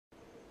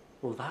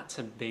Well, that's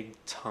a big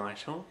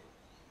title,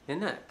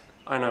 isn't it?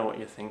 I know what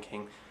you're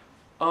thinking.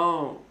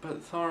 Oh,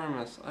 but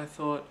Thorimus, I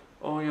thought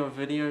all your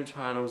video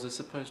titles are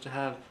supposed to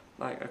have,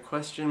 like, a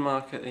question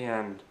mark at the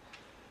end.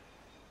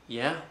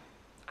 Yeah,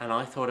 and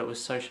I thought it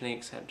was socially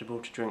acceptable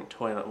to drink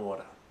toilet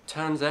water.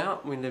 Turns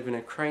out we live in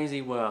a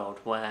crazy world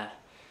where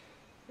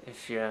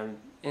if you're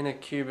in a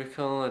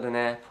cubicle at an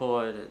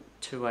airport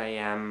at 2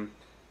 AM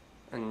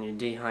and you're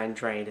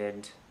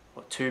dehydrated,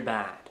 well, too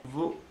bad.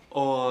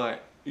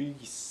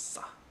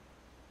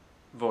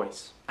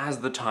 Voice. As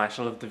the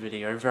title of the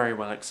video very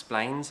well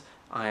explains,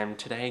 I am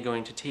today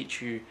going to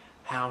teach you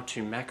how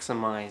to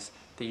maximize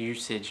the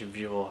usage of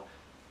your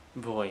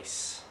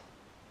voice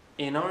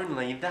in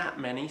only that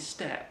many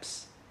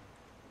steps.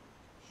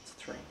 It's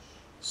 3.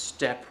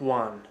 Step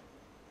 1.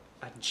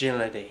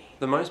 Agility.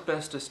 The most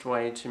bestest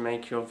way to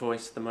make your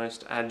voice the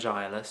most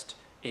agilest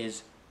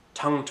is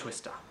tongue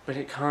twister. But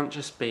it can't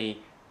just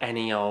be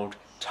any old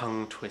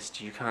tongue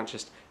twister. You can't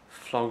just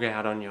flog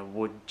out on your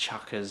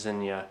woodchuckers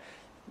and your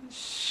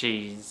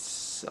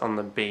she's on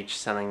the beach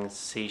selling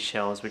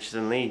seashells, which is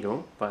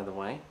illegal, by the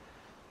way.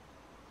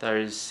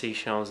 Those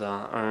seashells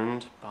are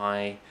owned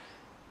by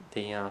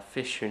the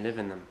fish who live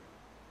in them.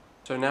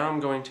 So now I'm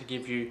going to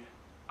give you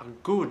a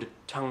good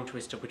tongue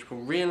twister which will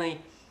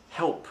really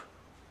help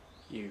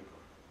you.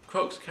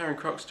 Crocs carrying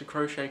crocs to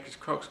crochet because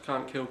crocs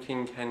can't kill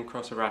king Ken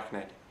cross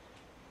arachnid.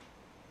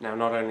 Now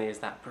not only is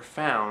that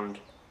profound,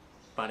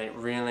 but it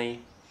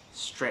really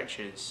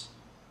stretches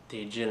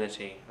the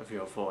agility of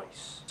your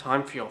voice.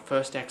 Time for your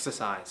first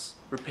exercise.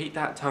 Repeat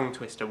that tongue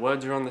twister.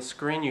 Words are on the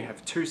screen, you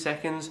have 2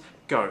 seconds,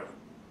 go.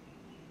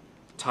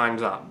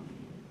 Time's up.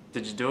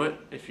 Did you do it?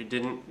 If you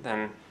didn't,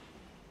 then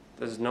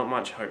there's not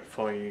much hope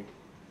for you.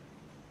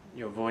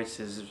 Your voice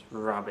is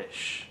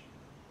rubbish.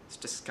 It's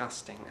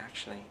disgusting,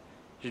 actually.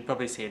 You should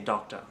probably see a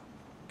doctor,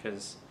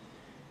 because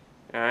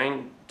I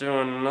ain't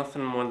doing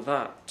nothing with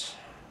that.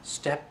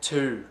 Step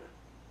 2.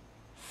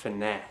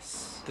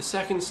 Finesse. The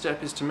second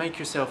step is to make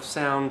yourself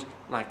sound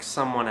like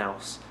someone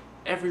else.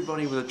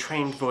 Everybody with a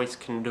trained voice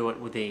can do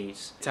it with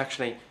ease. It's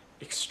actually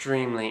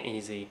extremely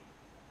easy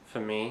for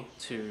me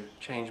to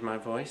change my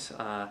voice.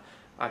 I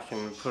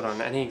can put on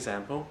any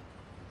example.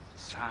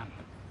 Son,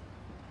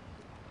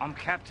 I'm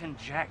Captain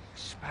Jack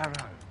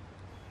Sparrow.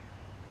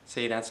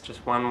 See, that's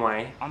just one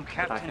way. I'm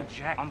Captain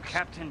Jack. I'm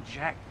Captain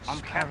Jack. I'm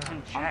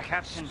Captain Jack. I'm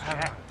Captain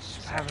Jack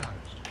Sparrow.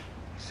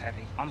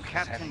 Savvy. I'm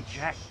Captain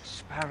Jack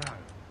Sparrow.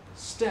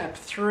 Step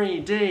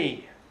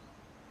 3D.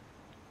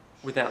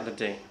 Without the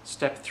D.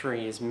 Step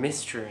 3 is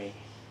mystery.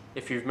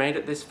 If you've made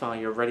it this far,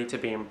 you're ready to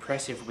be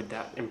impressive with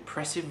that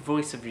impressive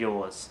voice of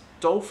yours.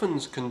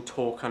 Dolphins can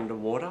talk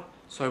underwater,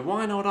 so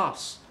why not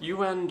us?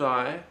 You and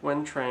I,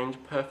 when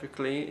trained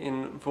perfectly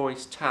in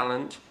voice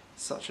talent,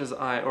 such as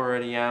I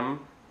already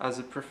am as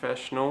a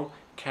professional,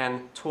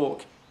 can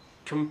talk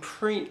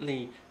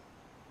completely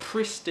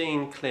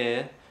pristine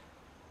clear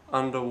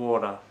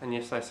underwater. And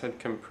yes, I said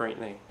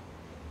completely.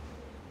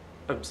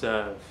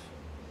 Observe.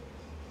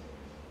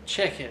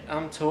 Check it,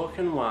 I'm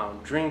talking while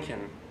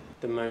drinking.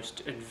 The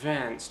most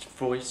advanced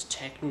voice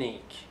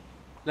technique.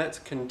 Let's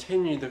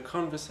continue the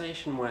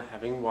conversation we're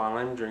having while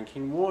I'm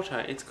drinking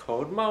water. It's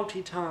called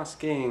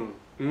multitasking.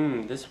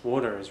 This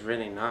water is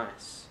really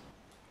nice.